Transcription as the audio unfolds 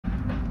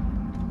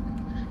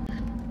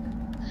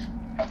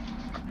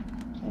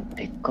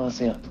レッカー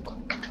ズヤードか。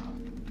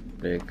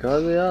レッカ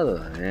ーズヤード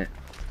だね。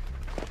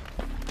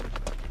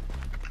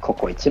こ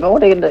こ一番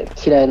俺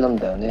嫌いなん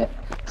だよね。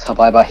サ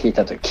バイバー引い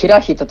たとき、キ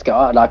ラー引いたとき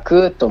は、あ、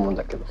楽と思うん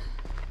だけど。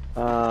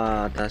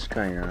ああ、確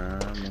かにな。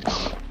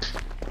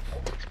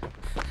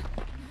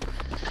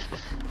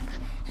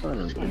今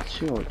の位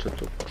置をちょっ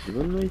と自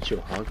分の位置を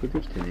把握で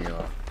きてねえわ。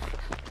だっ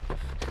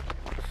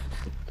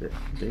て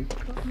レッカ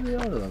ーズヤ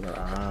ードだか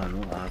ら、あ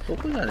そ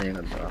こじゃねえ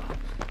かっ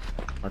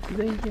た。発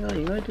電機が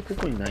意外とこ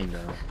こにないんだ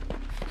な。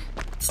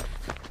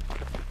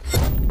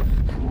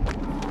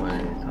おい、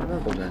貞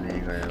子じゃ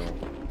ねえかよ。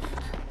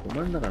ど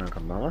真ん中なん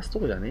か回すと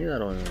こじゃねえだ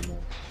ろうよ、もう。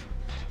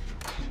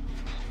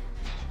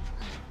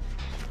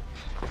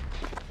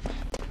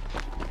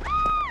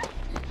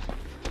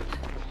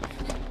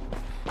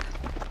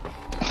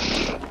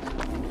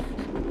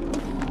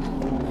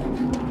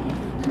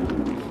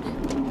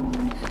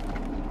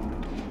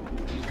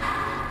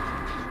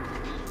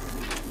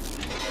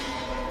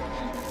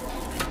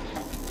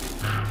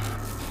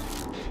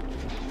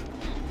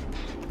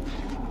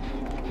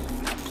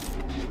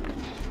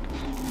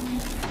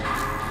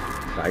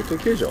ライト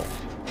球場？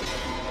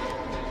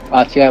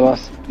あ、違いま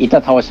す。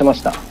板倒してま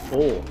した。お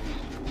お。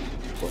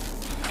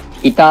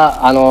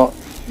板、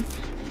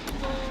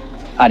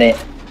あれ、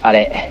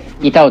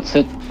板を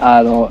担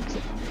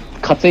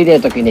いで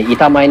る時に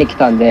板前に来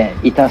たんで、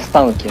板スタ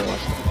ンを決めま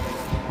し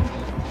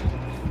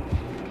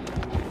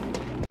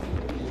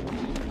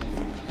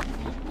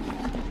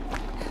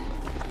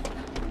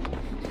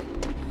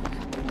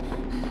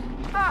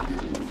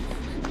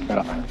た。あ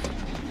ら。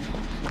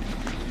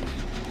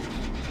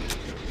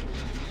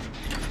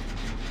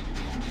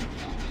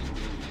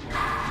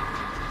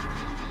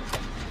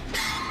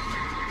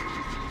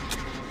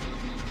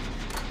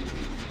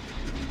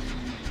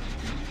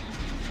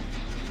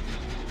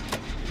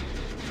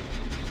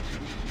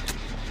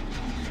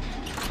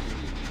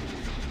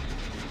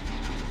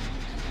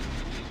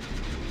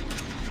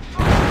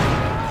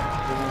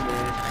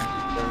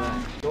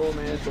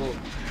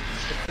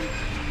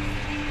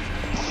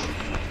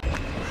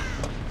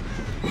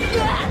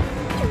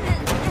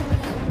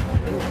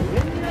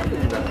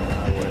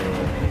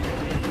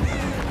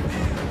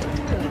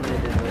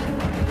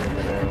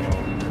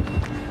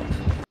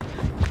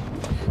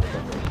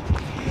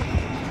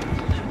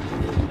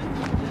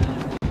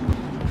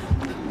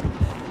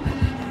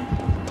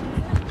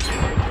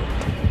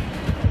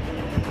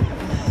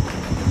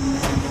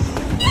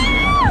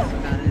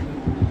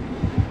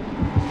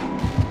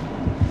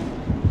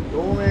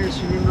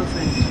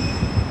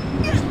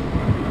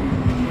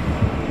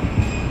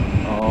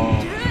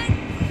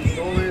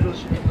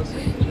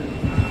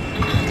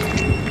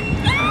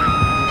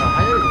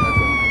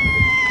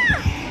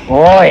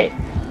おい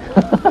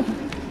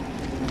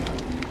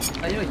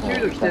あ、今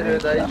9度来てる、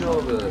大丈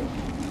夫。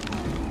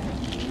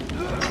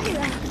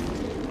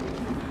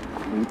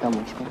板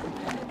も近く。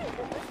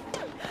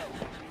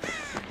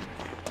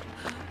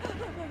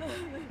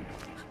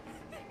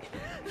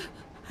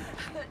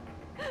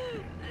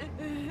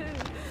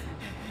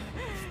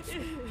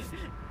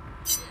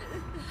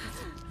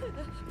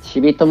ち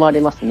びっともあ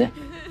りますね。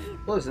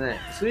そうですね、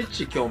スイッ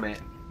チ共鳴。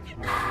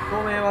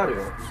共鳴はある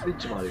よ、スイッ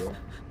チもあるよ。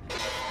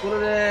これ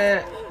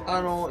で、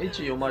位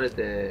置読まれ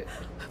て、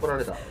来ら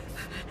れた。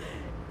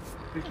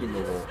重機の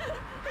方。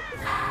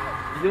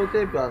ビデオテ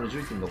ープは重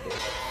機の方。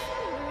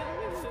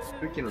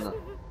重機の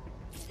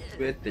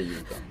上ってい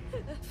うか。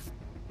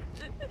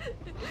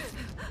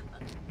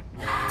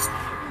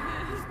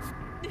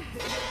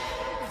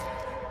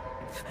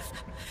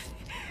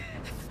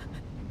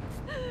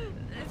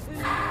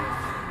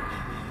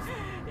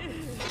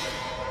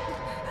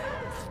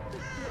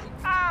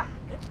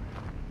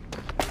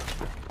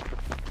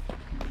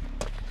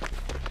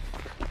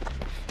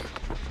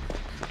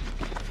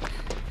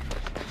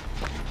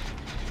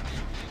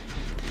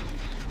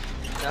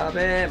や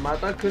べえ、ま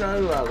た食ら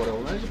うわ。これ同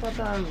じパ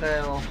ターンだ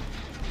よ。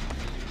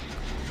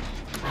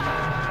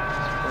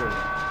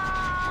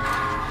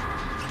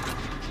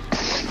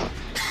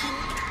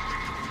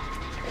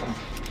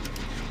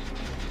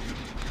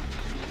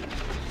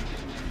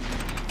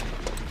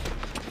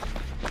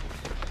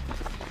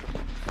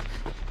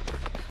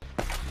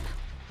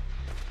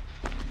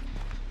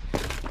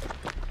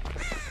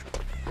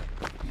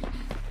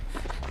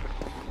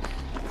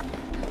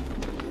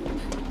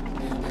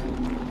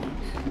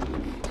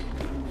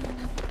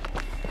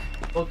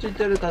こっち行っ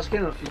てる、助け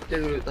に行って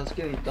る、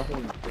助けに行った方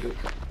に行ってる。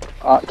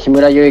あ、木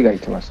村結衣が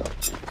行きました。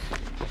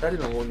誰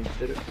の方に行っ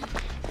てる。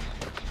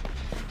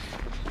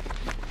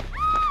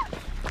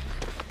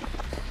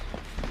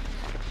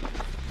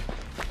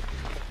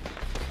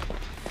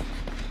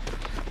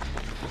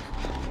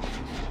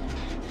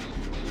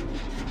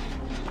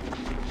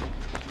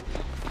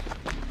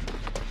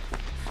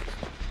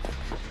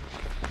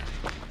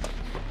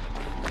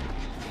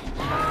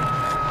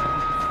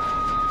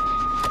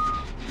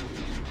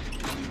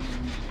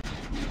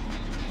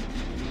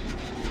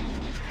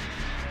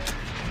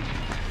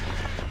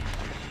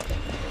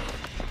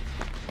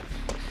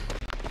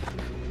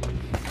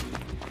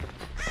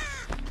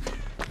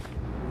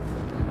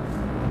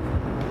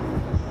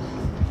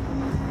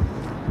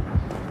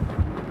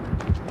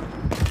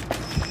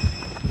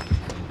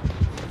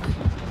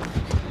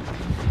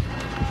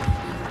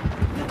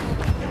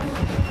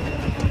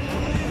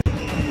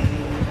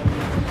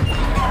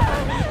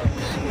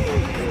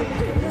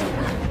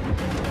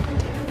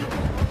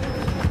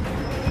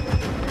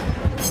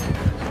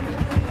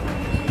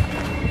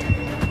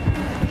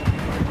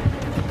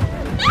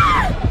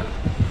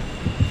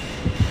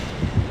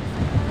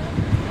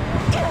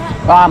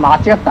ああ、間違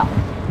った。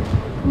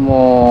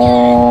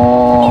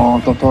も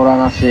う、と通ら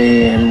な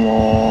し。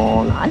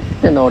もう、何言っ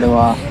てんの、俺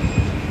は。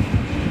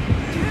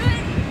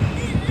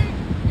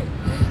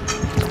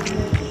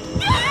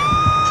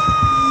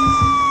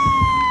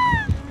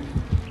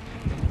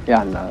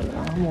やんだな、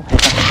もう下手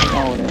くそ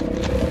だ、俺。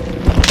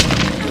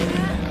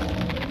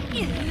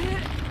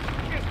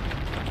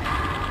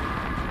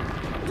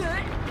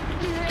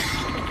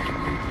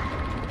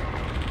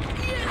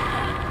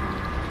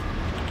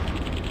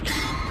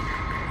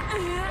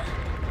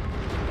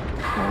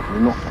う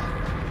まっ。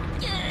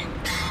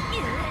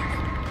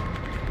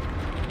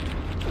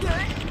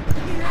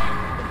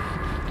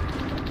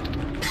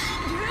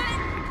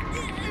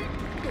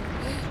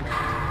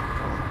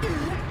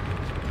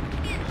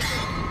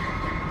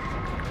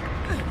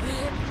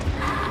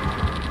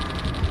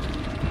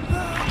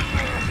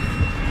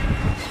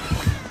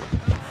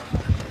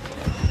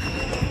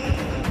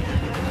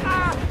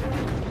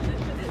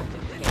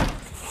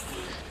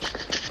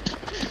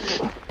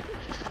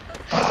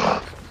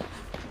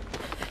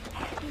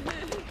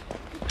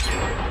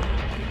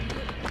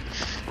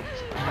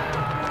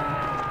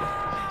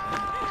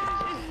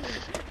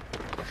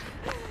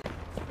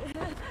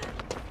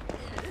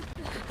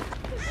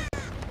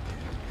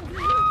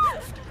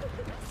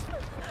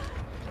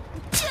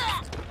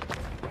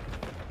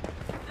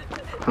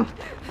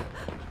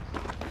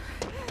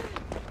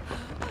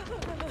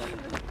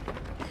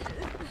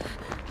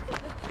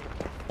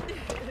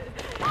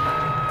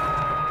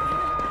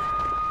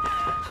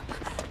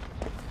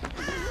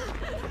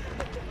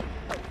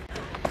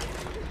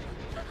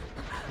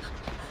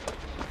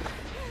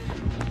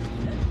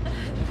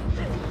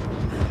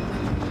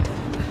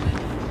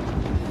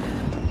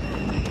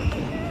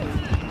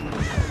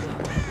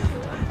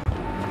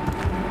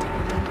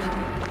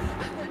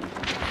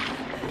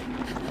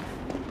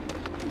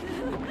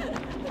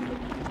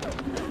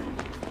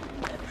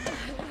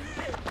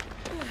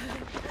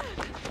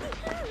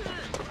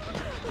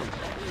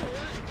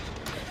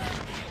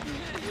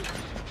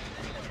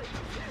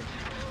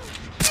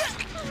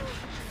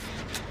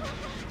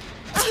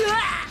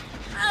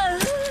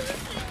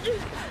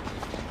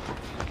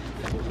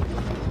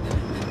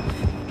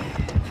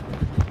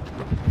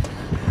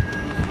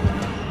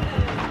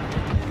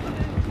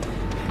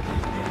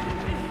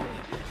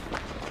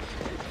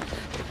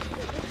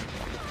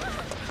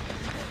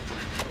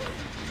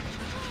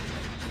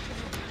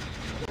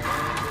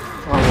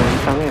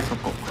ダメよそ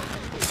こ。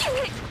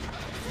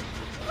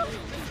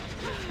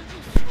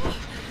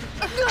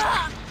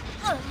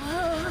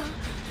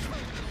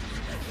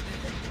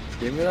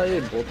ゲムラ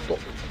イボット。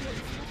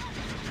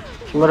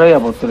木村屋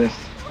ボットで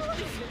す。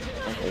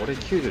なんか俺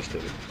救助して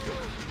る。しょ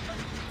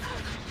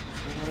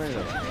うがないだ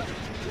ろ。やっ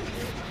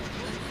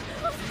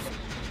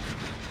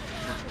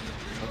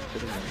て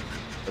るもん。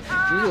だって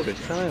授業で汚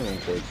いもん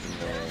こいつ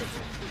も。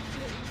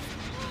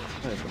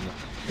なんかもう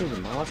すぐ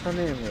回さね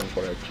えもん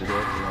これ治療ってなん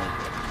か。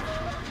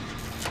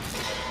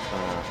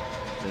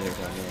ねえがね、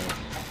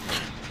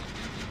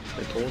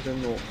当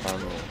然の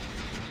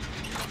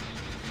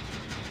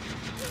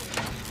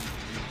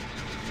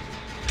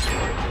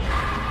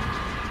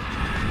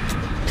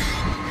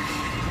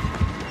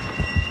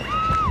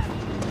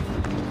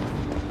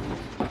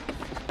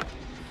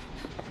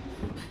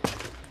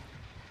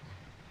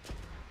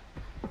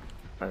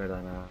あれだ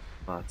な。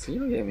まあ次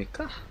のゲームいっ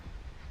か。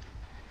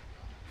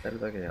やる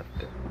だけやっ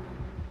て。イ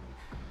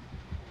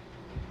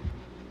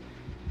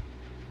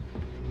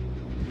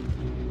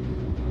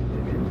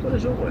ベントで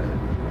しょこれ。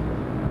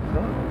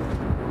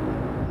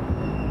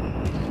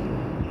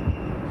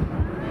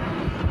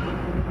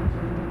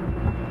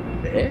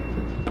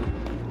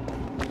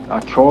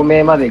あ、共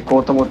鳴まで行こ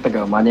うと思ったけ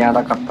ど間に合わ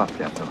なかったっ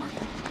てやつだ。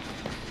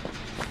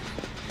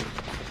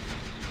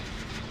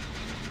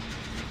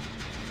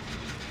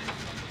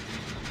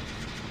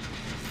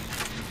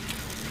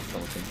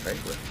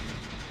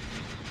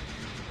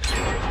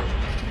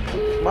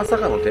まさ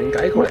かの展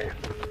開これ。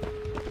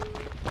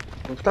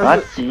あ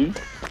っち？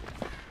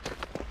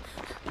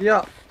い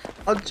や、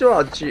あっちは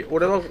あっち。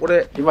俺は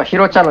俺。今ヒ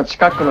ロちゃんの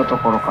近くのと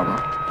ころか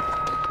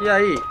な。いや、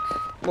いい。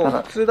もう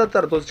普通だっ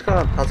たらどっち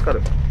かが助か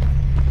る。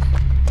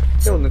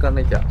手を抜か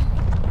なきゃ。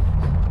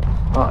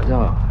あ、じゃ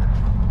あ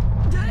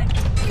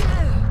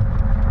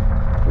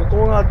向こ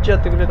うがあっちや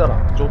ってくれた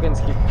ら条件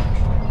付き。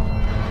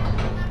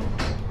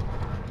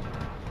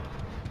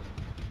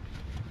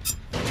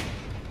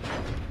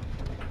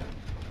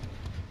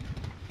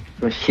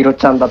ヒロ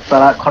ちゃんだった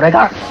らこれ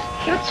が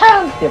ヒロち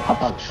ゃんっていうパ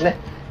ターンですね。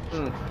う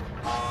ん。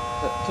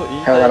そう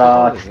言いたいこ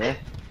とです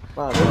ね。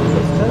まあ、どうぞ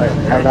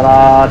さよな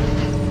ら。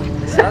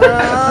さよな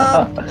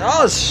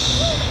ら。よ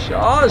し。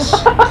よし。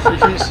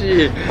厳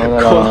しい。こ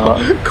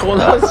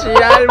の試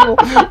合も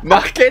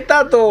負け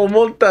たと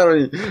思ったの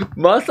に、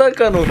まさ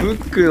かのフ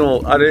ック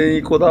のあれ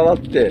にこだわっ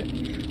て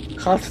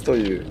勝つと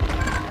いう。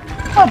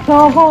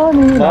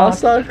ま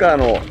さか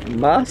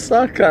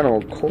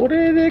の、こ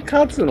れで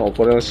勝つの、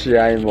これの試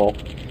合も。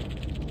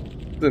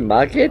負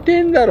け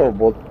てんだろ、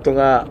ボット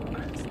が。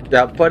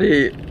やっぱ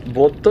り、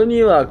ボット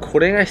にはこ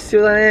れが必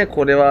要だね。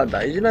これは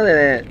大事なんだ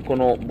ね。こ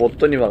のボッ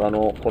トにはこ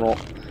の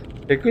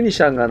テクニ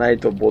シャンがない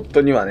とボッ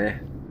トには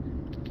ね。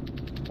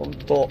ほん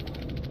と。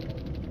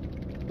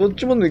どっ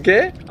ちも抜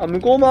け？あ、向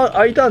こうも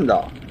開いたん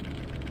だ。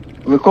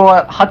向こう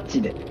はハッ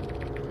チで。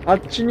あっ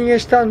ち逃げ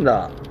したん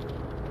だ。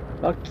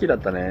ラッキーだっ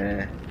た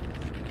ね。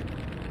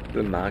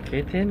負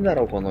けてんだ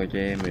ろ、この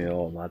ゲーム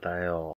よ。またよ。